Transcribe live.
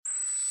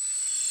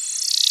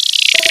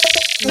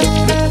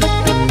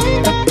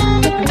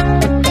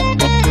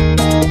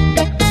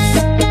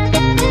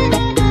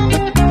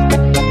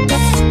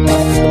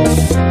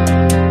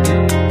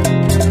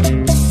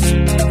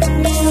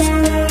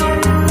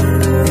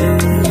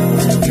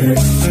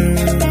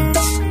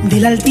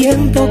Dile al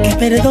tiempo que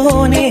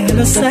perdone, a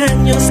los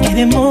años que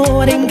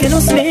demoren, que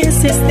los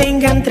meses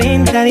tengan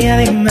 30 días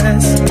de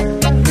más.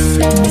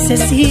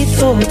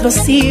 Necesito otro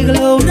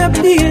siglo, una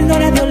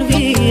píldora de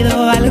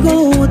olvido,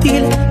 algo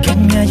útil que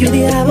me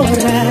ayude a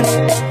borrar.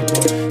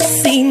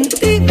 Sin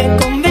ti me he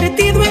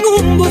convertido en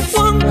un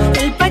bufón,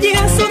 el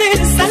payaso del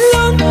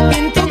salón.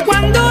 Miento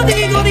cuando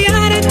digo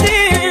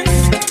odiarte.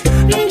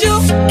 Yo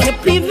que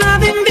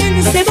privaba en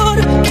vencedor,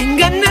 quien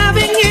ganaba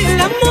en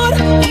el amor,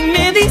 y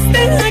me diste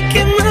a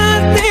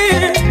quemarte.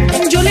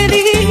 Yo le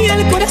dije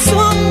al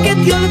corazón que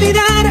te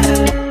olvidara,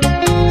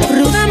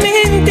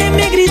 rudamente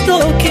me gritó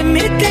que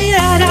me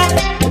callara.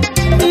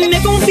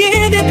 Me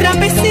confié de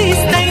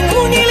trapecista en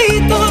un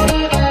hilito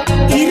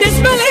y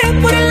resbalé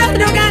por la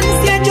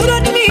arrogancia, yo lo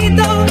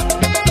admito.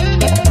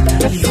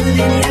 Y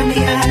ordené a mi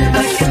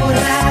alma que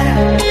borrara,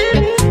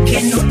 que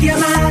no te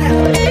amara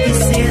y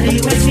se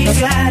rió en mi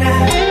cara.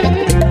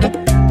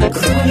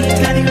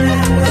 Crónica de una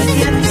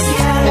muerte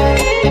anunciada,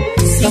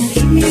 sin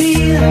ti mi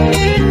vida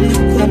no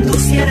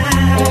conduce a nada.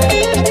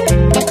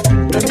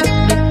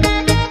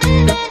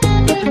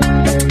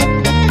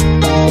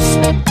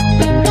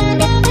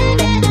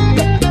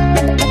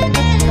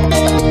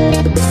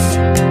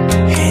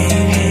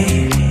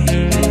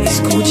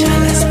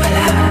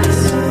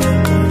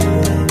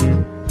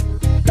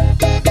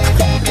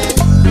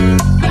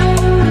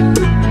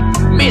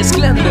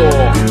 Mezclando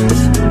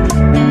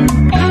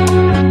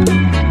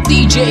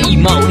DJ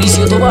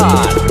Mauricio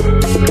Tovar.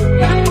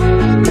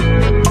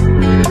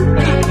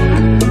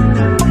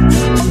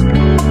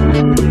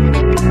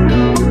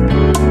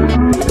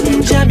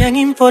 Ya me han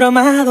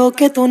informado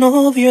que tu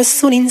novio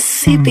es un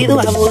insípido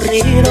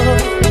aburrido,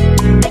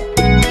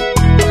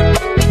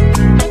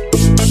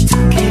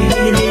 que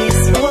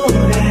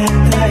desbora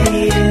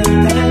y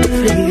tan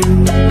frío.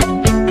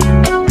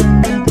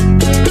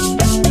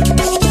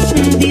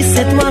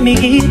 Dice tu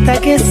amiguita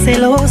que es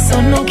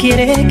celoso, no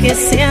quiere que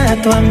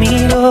sea tu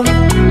amigo.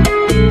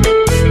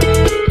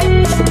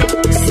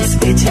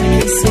 Sospecha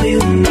que soy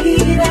un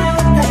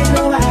pirata y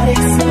robaré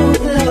su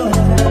flor.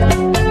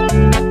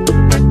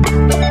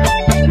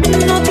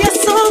 No te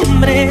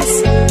asombres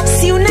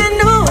si una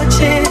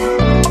noche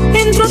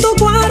entro a tu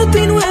cuarto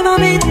y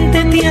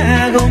nuevamente te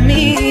hago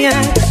mía.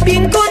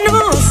 Bien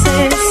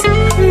conoces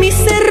mis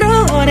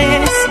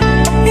errores,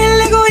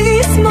 el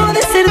egoísmo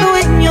de ser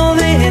dueño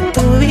de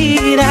tu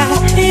vida.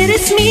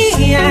 Eres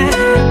mía,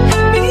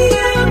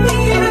 mía,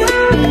 mía.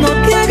 No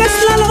te hagas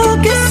la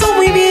loca, eso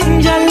muy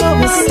bien ya lo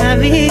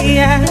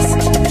sabías.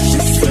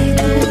 Si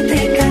tú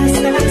te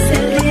casas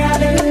el día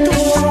de tu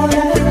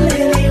boda, le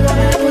digo a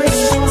tu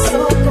esposo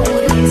con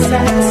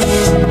risas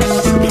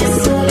que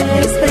solo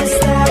es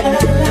prestada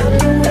la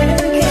mujer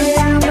que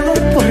ama,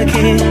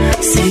 porque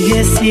sigue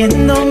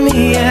siendo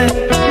mía,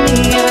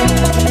 mía,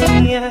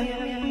 mía,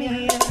 mía.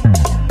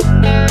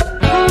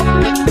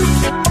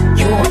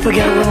 You won't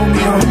forget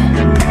Romeo.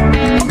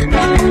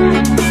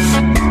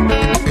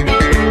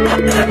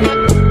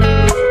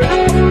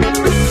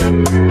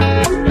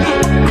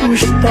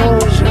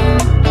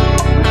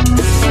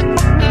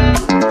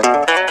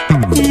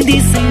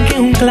 Dicen que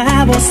un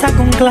clavo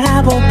saca un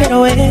clavo,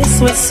 pero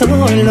eso es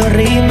solo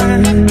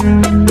rima.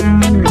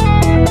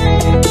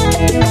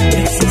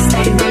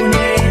 Existe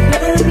una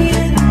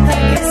herramienta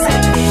que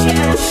saque mi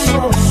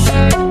amor.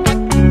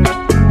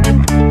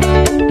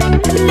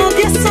 No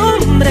te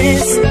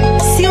asombres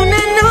si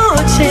una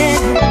noche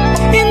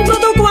entro a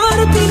tu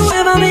cuarto y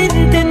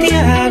nuevamente te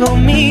hago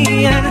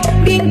mía.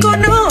 Bien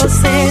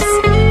conoces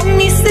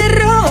mis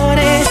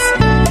errores,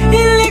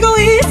 el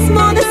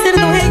egoísmo de ser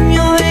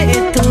dueño de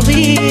tu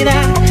vida.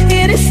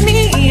 Eres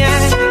mía,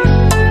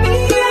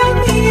 mía,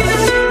 mía.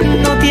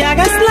 No te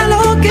hagas la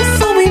loca,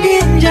 eso muy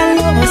bien ya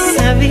lo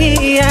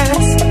sabías.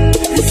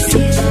 Si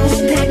tú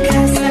te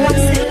casas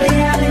el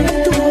día de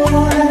tu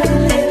boda,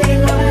 le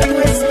digo a tu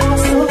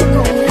esposo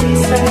con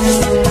risas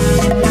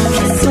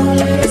que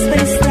solo es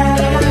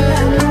prestada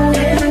la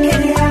mujer que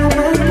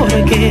ama,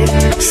 porque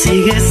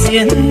sigue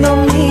siendo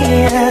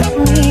mía,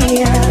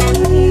 mía,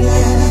 mía.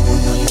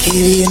 Qué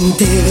bien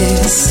te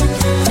ves,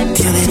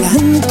 te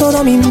adelanto,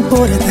 no me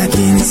importa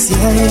quién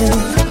sea él.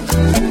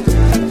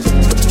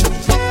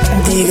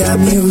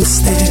 Dígame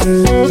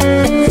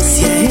usted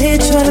si ha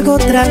hecho algo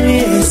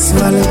travieso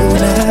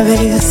alguna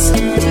vez.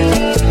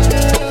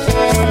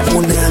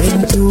 Una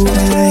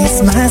aventura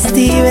es más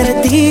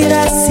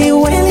divertida si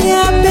huele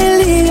a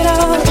peligro.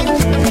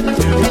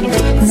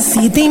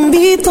 Si te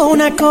invito a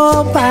una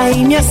copa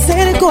y me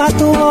acerco a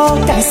tu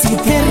boca, si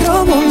te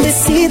robo un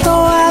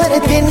besito,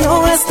 ábrete,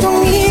 no vas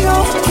conmigo.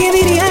 ¿Qué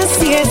dirías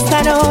si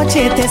esta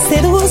noche te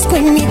seduzco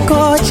en mi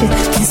coche?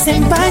 Que se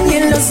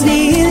empañen los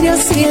vidrios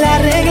y la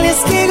regla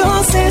es que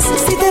goces.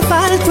 Si te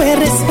falto el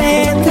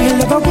respeto y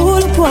luego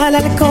culpo al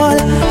alcohol,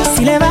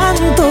 si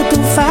levanto tu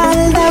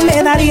falda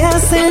me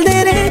darías el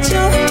derecho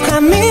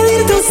a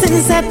medir tus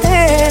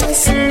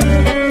insensatez,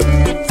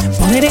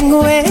 poner en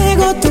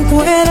juego tu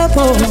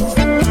cuerpo.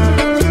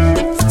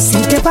 Si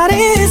te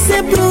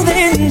parece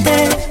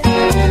prudente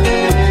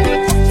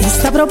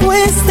esta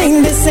propuesta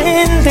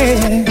indecente,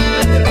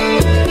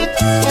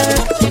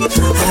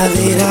 a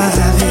ver,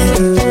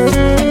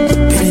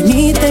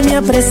 permíteme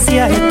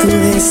apreciar tu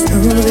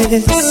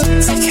desnudez.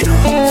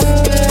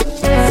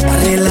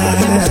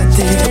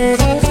 Relájate,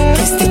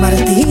 que este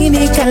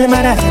martini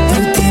calmará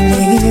tu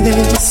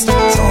timidez.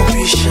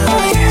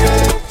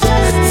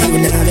 Y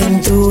una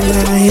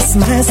aventura es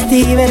más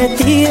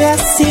divertida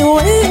si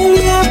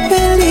huele a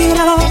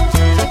peligro.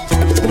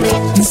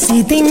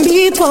 Si te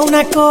invito a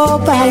una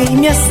copa y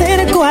me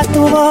acerco a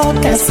tu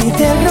boca, si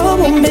te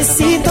robo un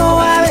besito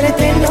a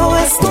verte no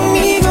vas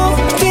conmigo.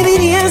 ¿Qué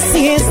dirías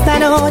si esta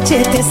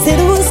noche te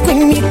seduzco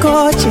en mi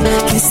coche?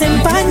 Que se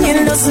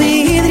empañen los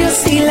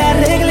vidrios y las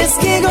reglas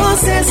que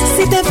goces.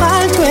 Si te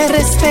falto el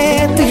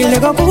respeto y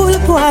luego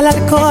culpo al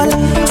alcohol,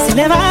 si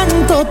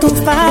levanto tu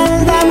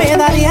falda me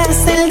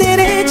darías el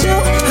derecho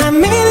a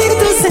medir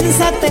tu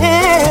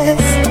sensatez,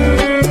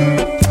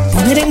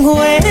 poner en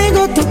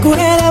juego tu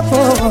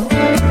cuerpo.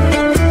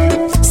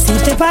 Si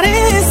te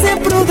parece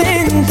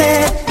prudente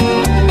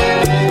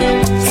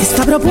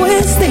esta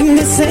propuesta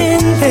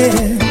indecente,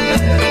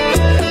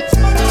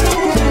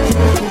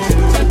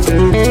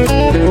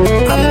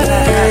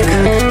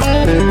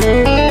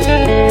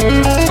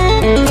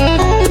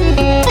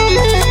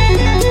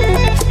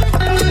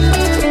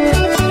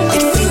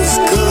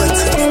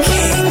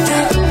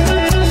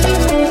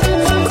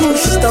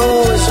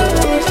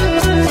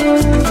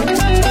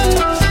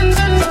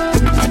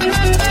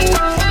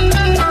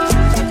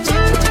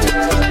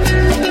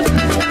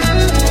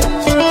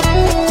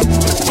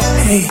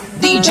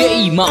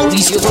 DJ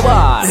Mauricio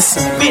Tovar.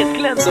 Listen,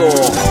 mezclando.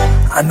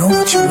 I know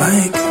what you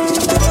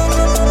like.